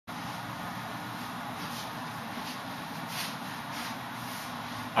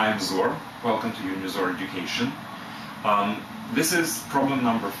I'm Zor. Welcome to Unizor Education. This is problem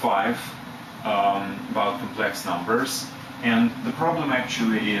number 5 about complex numbers. And the problem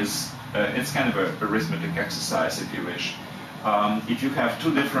actually is, it's kind of an arithmetic exercise if you wish. If you have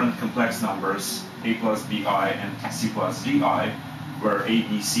two different complex numbers, a plus bi and c plus di, where a,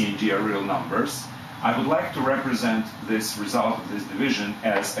 b, c, and d are real numbers, I would like to represent this result of this division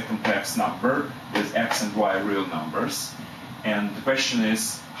as a complex number with x and y real numbers. And the question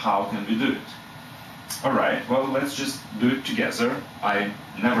is, how can we do it? Alright, well, let's just do it together. I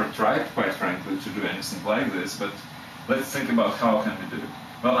never tried, quite frankly, to do anything like this, but let's think about how can we do it.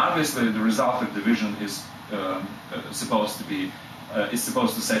 Well, obviously, the result of division is supposed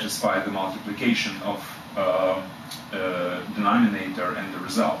to satisfy the multiplication of denominator and the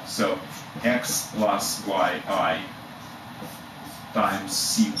result. So x plus yi times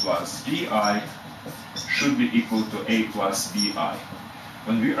c plus di should be equal to a plus bi.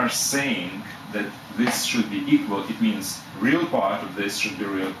 When we are saying that this should be equal, it means real part of this should be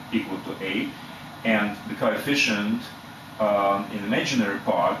equal to a, and the coefficient in imaginary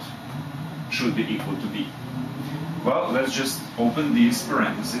part should be equal to b. Well, let's just open these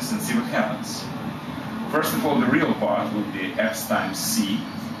parentheses and see what happens. First of all, the real part will be x times c,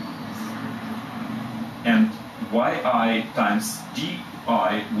 and yi times di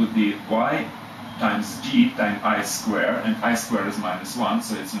would be y times g times I squared, and I squared is minus 1,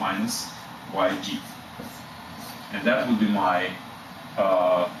 so it's minus yg. And that would be my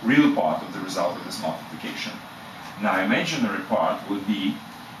real part of the result of this multiplication. Now, imaginary part would be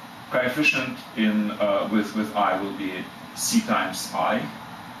coefficient in with I will be c times I.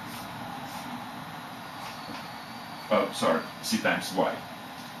 C times y.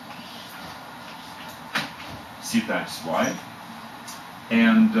 C times y.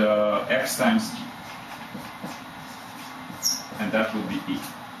 And x times d. And that will be e,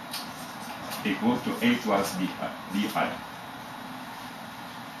 equal to a plus bi.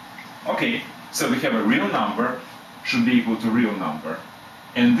 Okay, so we have a real number should be equal to real number.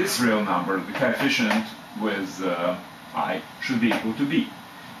 And this real number, the coefficient with I, should be equal to b.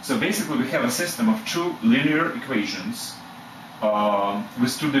 So basically we have a system of two linear equations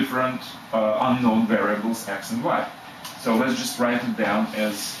with two different unknown variables x and y. So let's just write it down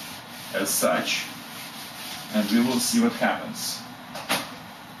as such, and we will see what happens.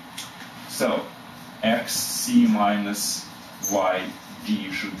 So xc minus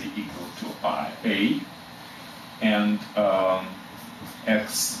yd should be equal to a, and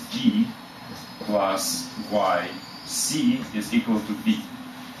xd plus yc is equal to b.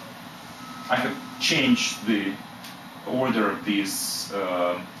 I have changed the order of these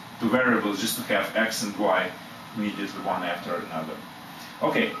two variables just to have x and y immediately one after another.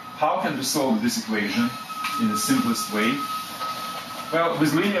 Okay, how can we solve this equation in the simplest way? Well,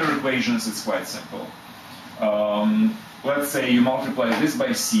 with linear equations it's quite simple. Let's say you multiply this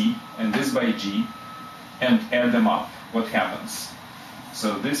by c and this by g and add them up. What happens?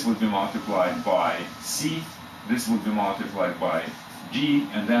 So this would be multiplied by c, this would be multiplied by g,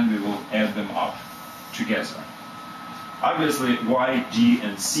 and then we will add them up together. Obviously, y, g,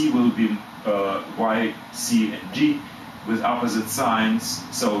 and c will be y, c, and g with opposite signs,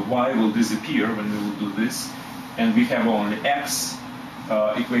 so y will disappear when we will do this, and we have only x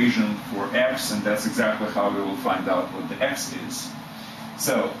equation for x, and that's exactly how we will find out what the x is.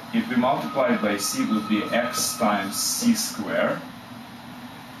 So, if we multiply it by c, it would be x times c squared,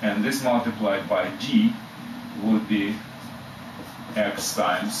 and this multiplied by g would be x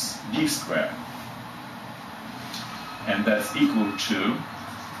times d squared. And that's equal to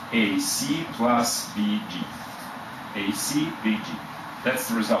AC plus BG. AC, BG. That's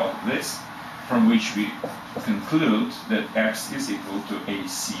the result of this, from which we conclude that x is equal to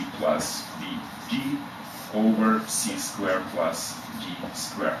AC plus BG over c squared plus g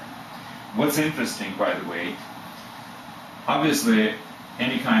squared. What's interesting, by the way, obviously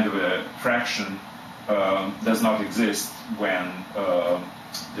any kind of a fraction does not exist when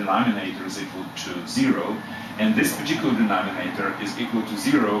denominator is equal to 0, and this particular denominator is equal to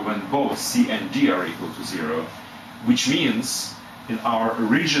 0 when both c and d are equal to 0, which means in our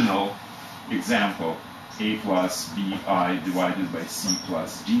original example, a plus bi divided by c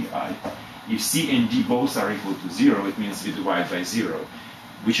plus di, if c and d both are equal to 0, it means we divide by 0,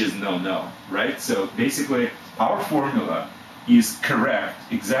 which is no, right? So basically, our formula is correct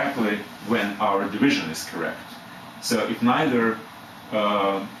exactly when our division is correct. So if neither,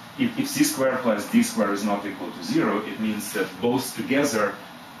 if c squared plus d squared is not equal to 0, it means that both together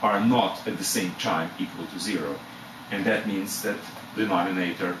are not at the same time equal to 0. And that means that the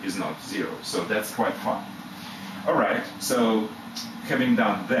denominator is not 0. So that's quite fine. Alright, so having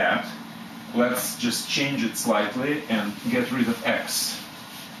done that, let's just change it slightly and get rid of x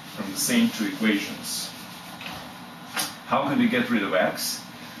from the same two equations. How can we get rid of x?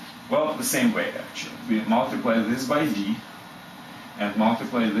 Well, the same way actually. We multiply this by d and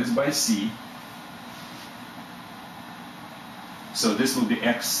multiply this by c. So this will be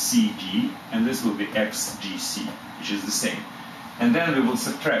xcd and this will be xgc, which is the same. And then we will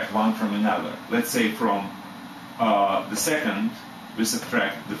subtract one from another. Let's say from the second, we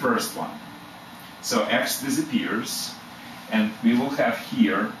subtract the first one. So x disappears, and we will have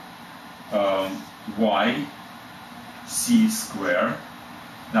here y c squared.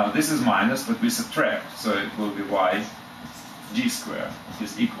 Now this is minus, but we subtract, so it will be y d squared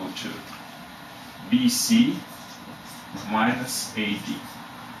is equal to bc minus ad,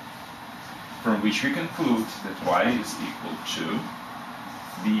 from which we conclude that y is equal to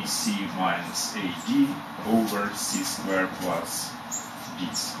bc minus ad over c squared plus d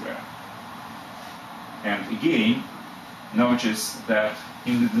squared. And again, notice that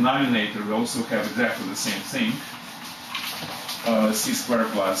in the denominator we also have exactly the same thing, c squared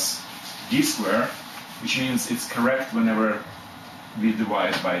plus d squared, which means it's correct whenever we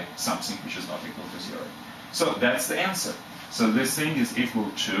divide by something which is not equal to 0. So that's the answer. So this thing is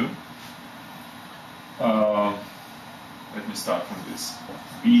equal to, let me start from this,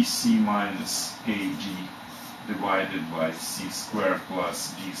 bc minus ad divided by c squared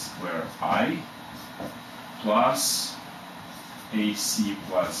plus d squared I plus ac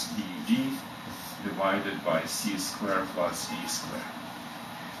plus bd divided by c squared plus d squared.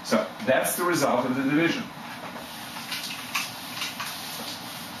 So that's the result of the division.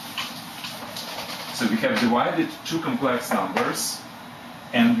 So we have divided two complex numbers,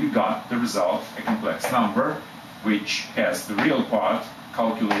 and we got the result, a complex number, which has the real part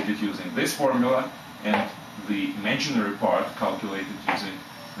calculated using this formula and the imaginary part calculated using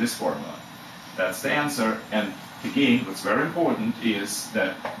this formula. That's the answer. And again, what's very important is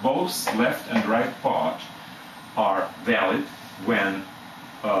that both left and right part are valid when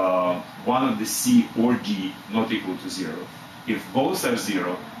one of the c or d not equal to 0. If both are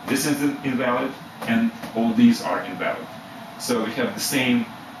 0, this is invalid, and all these are invalid. So we have the same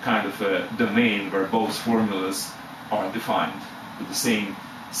kind of a domain where both formulas are defined with the same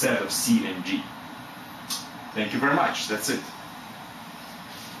set of c and d. Thank you very much. That's it.